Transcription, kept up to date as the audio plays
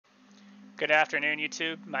Good afternoon,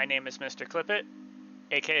 YouTube. My name is Mr. Clippit,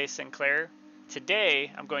 aka Sinclair.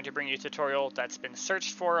 Today, I'm going to bring you a tutorial that's been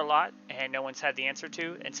searched for a lot and no one's had the answer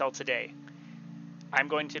to until today. I'm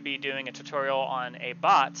going to be doing a tutorial on a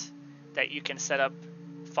bot that you can set up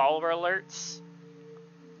follower alerts,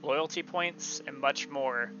 loyalty points, and much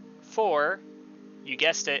more for, you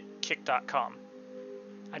guessed it, kick.com.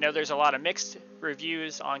 I know there's a lot of mixed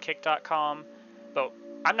reviews on kick.com, but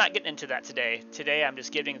I'm not getting into that today. Today I'm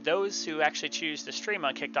just giving those who actually choose to stream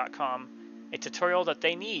on kick.com a tutorial that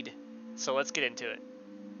they need. So let's get into it.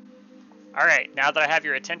 Alright, now that I have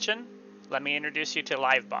your attention, let me introduce you to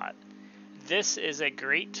LiveBot. This is a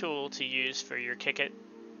great tool to use for your kick.com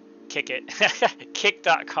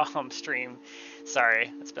stream.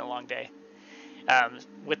 Sorry, it's been a long day.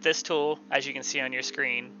 With this tool, as you can see on your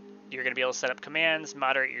screen, you're going to be able to set up commands,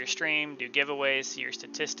 moderate your stream, do giveaways, see your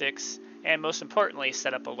statistics, and most importantly,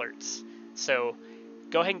 set up alerts. So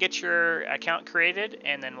go ahead and get your account created,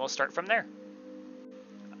 and then we'll start from there.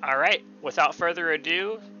 Alright, without further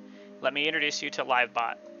ado, let me introduce you to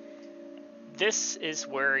LiveBot. This is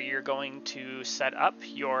where you're going to set up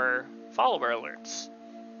your follower alerts.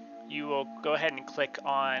 You will go ahead and click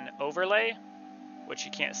on Overlay, which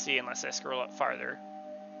you can't see unless I scroll up farther,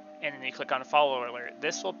 and then you click on Follower Alert.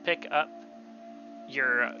 This will pick up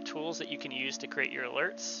your tools that you can use to create your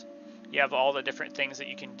alerts. You have all the different things that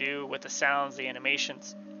you can do with the sounds, the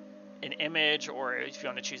animations, an image, or if you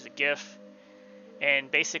want to choose a GIF.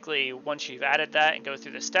 And basically, once you've added that and go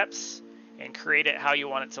through the steps and create it how you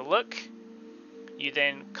want it to look, you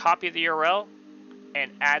then copy the URL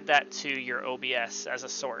and add that to your OBS as a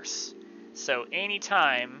source. So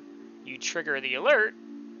anytime you trigger the alert,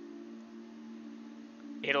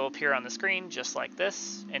 it'll appear on the screen just like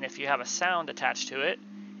this. And if you have a sound attached to it,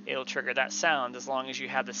 it'll trigger that sound as long as you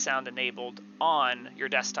have the sound enabled on your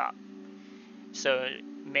desktop. So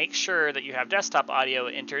make sure that you have desktop audio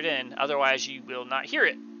entered in, otherwise you will not hear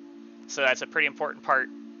it. So that's a pretty important part.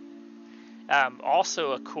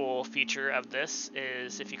 Also a cool feature of this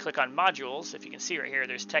is if you click on modules, if you can see right here,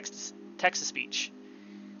 there's text-to-speech.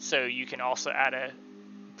 So you can also add a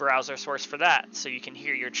browser source for that, so you can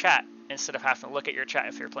hear your chat instead of having to look at your chat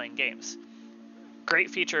if you're playing games. Great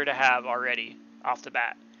feature to have already off the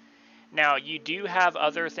bat. Now you do have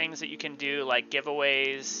other things that you can do like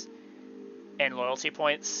giveaways and loyalty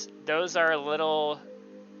points. Those are a little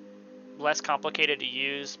less complicated to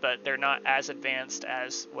use, but they're not as advanced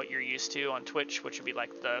as what you're used to on Twitch, which would be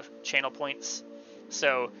like the channel points.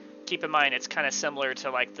 So keep in mind it's kind of similar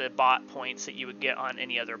to like the bot points that you would get on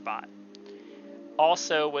any other bot.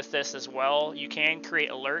 Also with this as well, you can create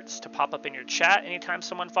alerts to pop up in your chat anytime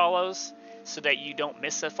someone follows so that you don't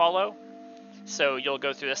miss a follow. So you'll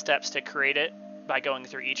go through the steps to create it by going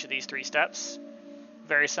through each of these 3 steps.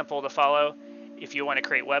 Very simple to follow. If you want to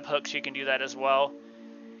create webhooks, you can do that as well.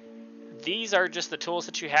 These are just the tools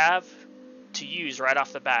that you have to use right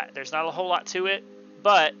off the bat. There's not a whole lot to it,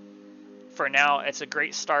 but for now, it's a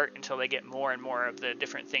great start until they get more and more of the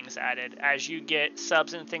different things added. As you get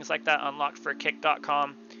subs and things like that unlocked for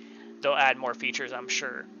kick.com, they'll add more features, I'm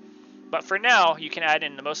sure. But for now, you can add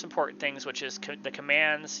in the most important things, which is the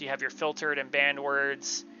commands. You have your filtered and banned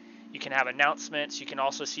words. You can have announcements. You can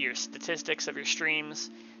also see your statistics of your streams.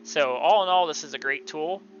 So all in all, this is a great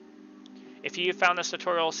tool. If you found this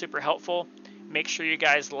tutorial super helpful, make sure you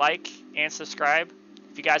guys like and subscribe.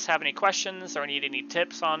 If you guys have any questions or need any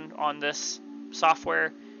tips on this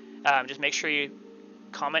software, just make sure you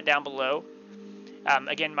comment down below.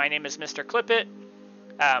 Again, my name is Mr. Clippit.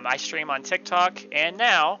 I stream on TikTok, and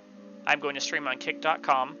now I'm going to stream on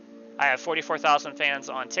kick.com. I have 44,000 fans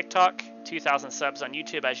on TikTok, 2,000 subs on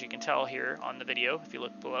YouTube, as you can tell here on the video if you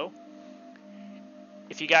look below.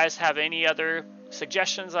 If you guys have any other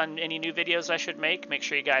suggestions on any new videos I should make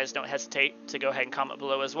sure you guys don't hesitate to go ahead and comment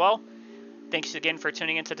below as well. Thanks again for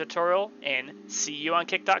tuning into the tutorial, and see you on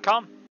kick.com.